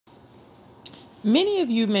Many of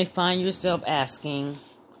you may find yourself asking,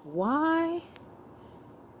 why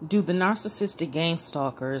do the narcissistic gang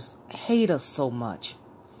stalkers hate us so much?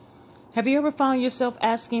 Have you ever found yourself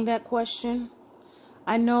asking that question?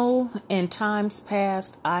 I know in times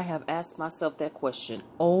past I have asked myself that question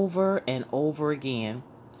over and over again.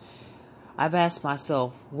 I've asked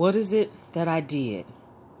myself, what is it that I did?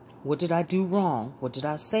 What did I do wrong? What did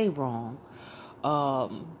I say wrong?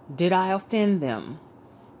 Did I offend them?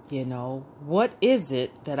 What is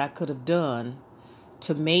it that I could have done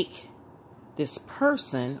to make this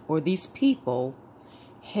person or these people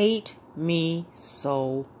hate me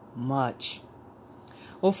so much?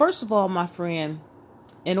 Well, first of all, my friend,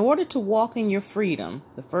 in order to walk in your freedom,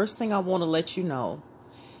 the first thing I want to let you know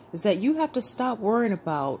is that you have to stop worrying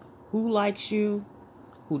about who likes you,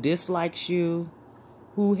 who dislikes you,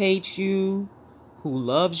 who hates you, who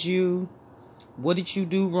loves you, what did you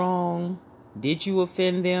do wrong, did you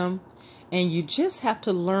offend them? And you just have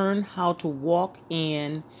to learn how to walk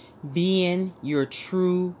in being your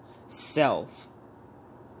true self.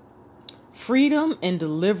 Freedom and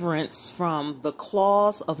deliverance from the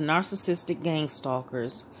claws of narcissistic gang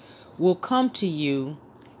stalkers will come to you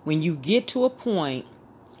when you get to a point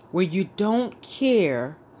where you don't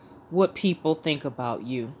care what people think about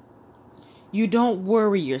you. You don't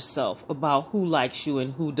worry yourself about who likes you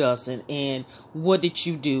and who doesn't, and what did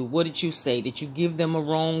you do? What did you say? Did you give them a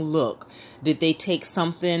wrong look? Did they take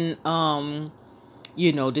something,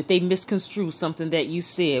 did they misconstrue something that you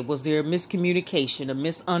said? Was there a miscommunication, a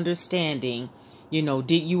misunderstanding?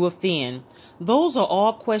 Did you offend? Those are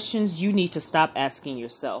all questions you need to stop asking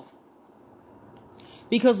yourself.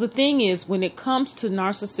 Because the thing is, when it comes to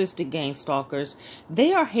narcissistic gang stalkers,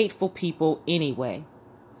 they are hateful people anyway.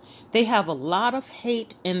 They have a lot of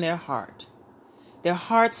hate in their heart. Their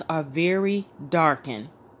hearts are very darkened.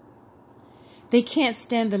 They can't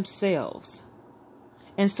stand themselves.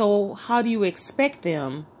 And so how do you expect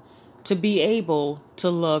them to be able to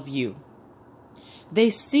love you? They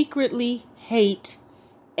secretly hate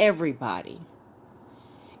everybody.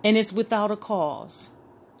 And it's without a cause.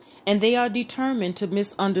 And they are determined to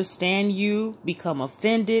misunderstand you, become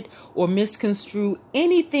offended, or misconstrue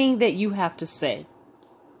anything that you have to say.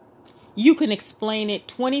 You can explain it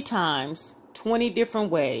 20 times, 20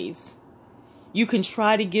 different ways. You can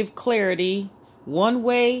try to give clarity one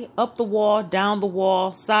way, up the wall, down the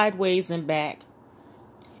wall, sideways and back.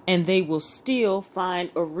 And they will still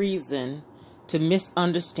find a reason to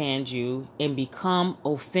misunderstand you and become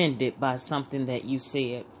offended by something that you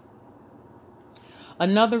said.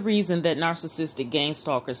 Another reason that narcissistic gang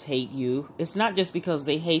stalkers hate you is not just because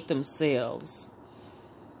they hate themselves.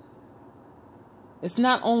 It's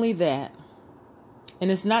not only that,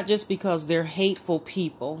 and it's not just because they're hateful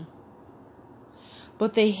people,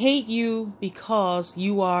 but they hate you because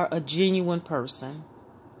you are a genuine person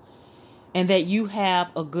and that you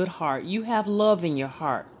have a good heart. You have love in your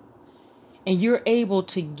heart and you're able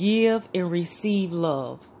to give and receive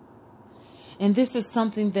love. And this is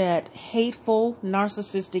something that hateful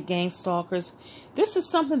narcissistic gang stalkers, this is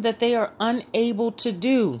something that they are unable to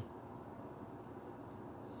do.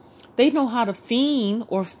 They know how to feign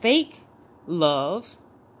or fake love.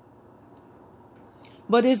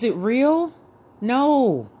 But is it real?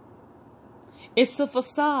 No. It's a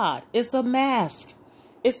facade. It's a mask.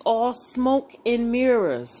 It's all smoke and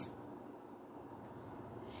mirrors.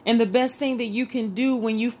 And the best thing that you can do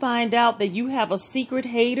when you find out that you have a secret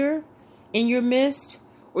hater in your midst,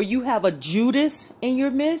 or you have a Judas in your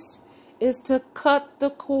midst, is to cut the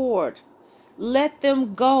cord. Let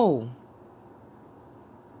them go.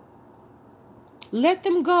 Let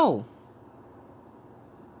them go.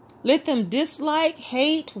 Let them dislike,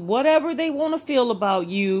 hate, whatever they want to feel about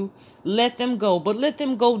you. Let them go. But let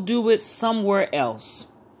them go do it somewhere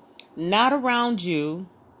else. Not around you.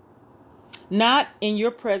 Not in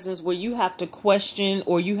your presence where you have to question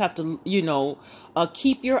or you have to,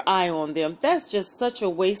 keep your eye on them. That's just such a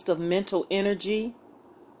waste of mental energy.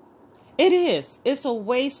 It is. It's a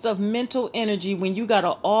waste of mental energy when you got to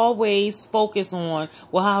always focus on,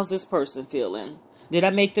 well, how's this person feeling? Did I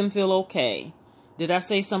make them feel okay? Did I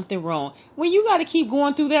say something wrong? When you got to keep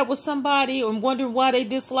going through that with somebody and wondering why they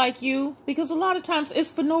dislike you, because a lot of times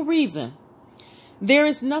it's for no reason. There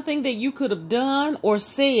is nothing that you could have done or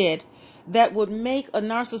said that would make a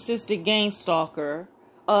narcissistic gang stalker,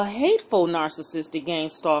 a hateful narcissistic gang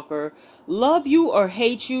stalker, love you or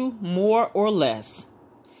hate you more or less.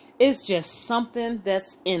 It's just something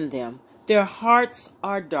that's in them. Their hearts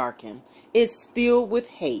are darkened. It's filled with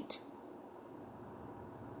hate.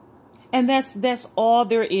 And that's all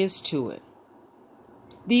there is to it.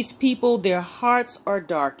 These people, their hearts are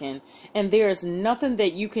darkened, and there is nothing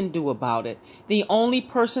that you can do about it. The only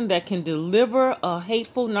person that can deliver a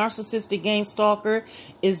hateful, narcissistic gang stalker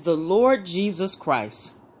is the Lord Jesus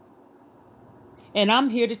Christ. And I'm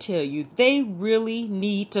here to tell you, they really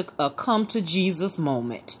need to come to Jesus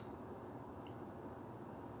moment.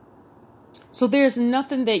 So there's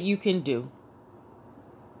nothing that you can do.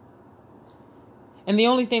 And the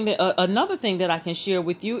only thing that, another thing that I can share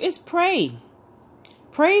with you is pray.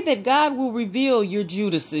 Pray that God will reveal your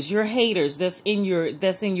Judases, your haters that's in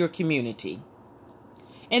your community.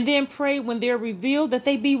 And then pray when they're revealed that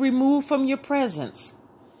they be removed from your presence.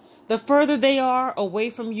 The further they are away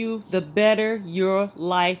from you, the better your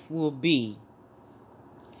life will be.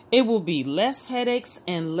 It will be less headaches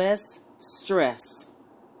and less stress.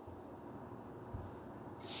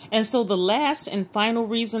 And so the last and final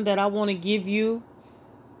reason that I want to give you,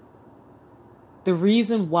 the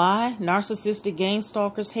reason why narcissistic gang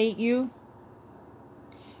stalkers hate you,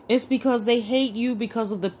 is because they hate you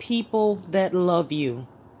because of the people that love you.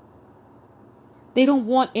 They don't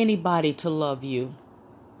want anybody to love you.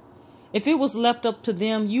 If it was left up to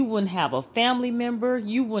them, you wouldn't have a family member,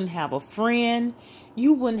 you wouldn't have a friend,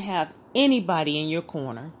 you wouldn't have anybody in your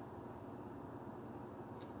corner.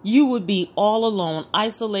 You would be all alone,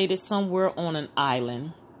 isolated somewhere on an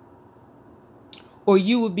island. Or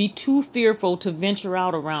you would be too fearful to venture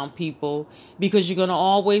out around people because you're going to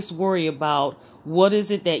always worry about what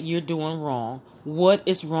is it that you're doing wrong? What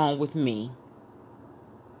is wrong with me?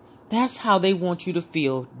 That's how they want you to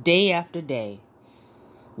feel day after day.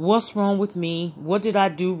 What's wrong with me? What did I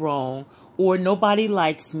do wrong? Or nobody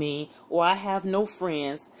likes me, or I have no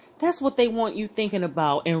friends. That's what they want you thinking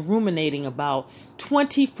about and ruminating about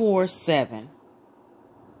 24/7.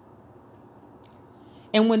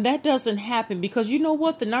 And when that doesn't happen, because you know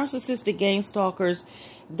what? The narcissistic gang stalkers,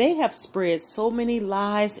 they have spread so many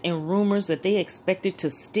lies and rumors that they expected to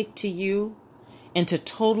stick to you and to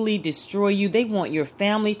totally destroy you. They want your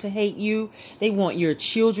family to hate you. They want your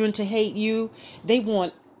children to hate you. They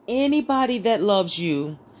want anybody that loves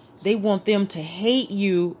you, they want them to hate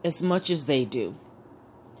you as much as they do.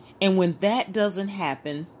 And when that doesn't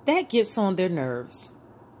happen, that gets on their nerves.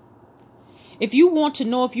 If you want to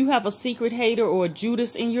know if you have a secret hater or a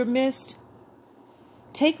Judas in your midst,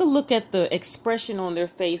 take a look at the expression on their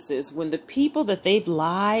faces when the people that they've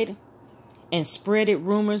lied and spreaded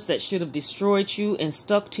rumors that should have destroyed you and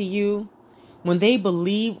stuck to you, when they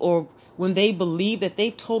believe that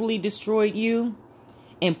they've totally destroyed you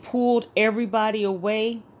and pulled everybody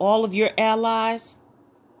away, all of your allies,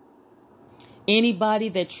 anybody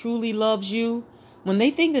that truly loves you, when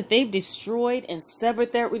they think that they've destroyed and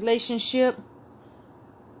severed that relationship,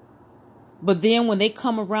 but then when they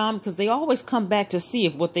come around, because they always come back to see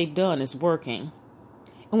if what they've done is working.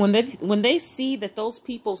 And when they see that those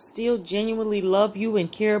people still genuinely love you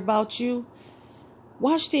and care about you,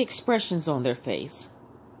 watch the expressions on their face.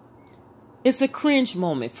 It's a cringe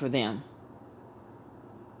moment for them.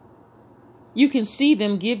 You can see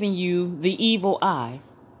them giving you the evil eye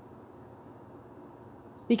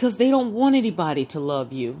because they don't want anybody to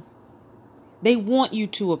love you. They want you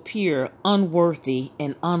to appear unworthy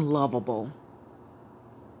and unlovable.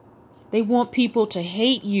 They want people to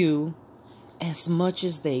hate you as much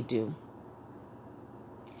as they do.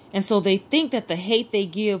 And so they think that the hate they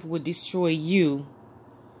give would destroy you,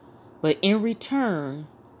 but in return,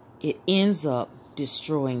 it ends up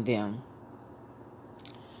destroying them.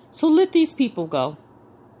 So let these people go.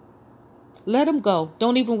 Let them go.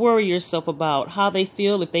 Don't even worry yourself about how they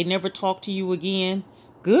feel if they never talk to you again.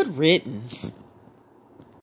 Good riddance.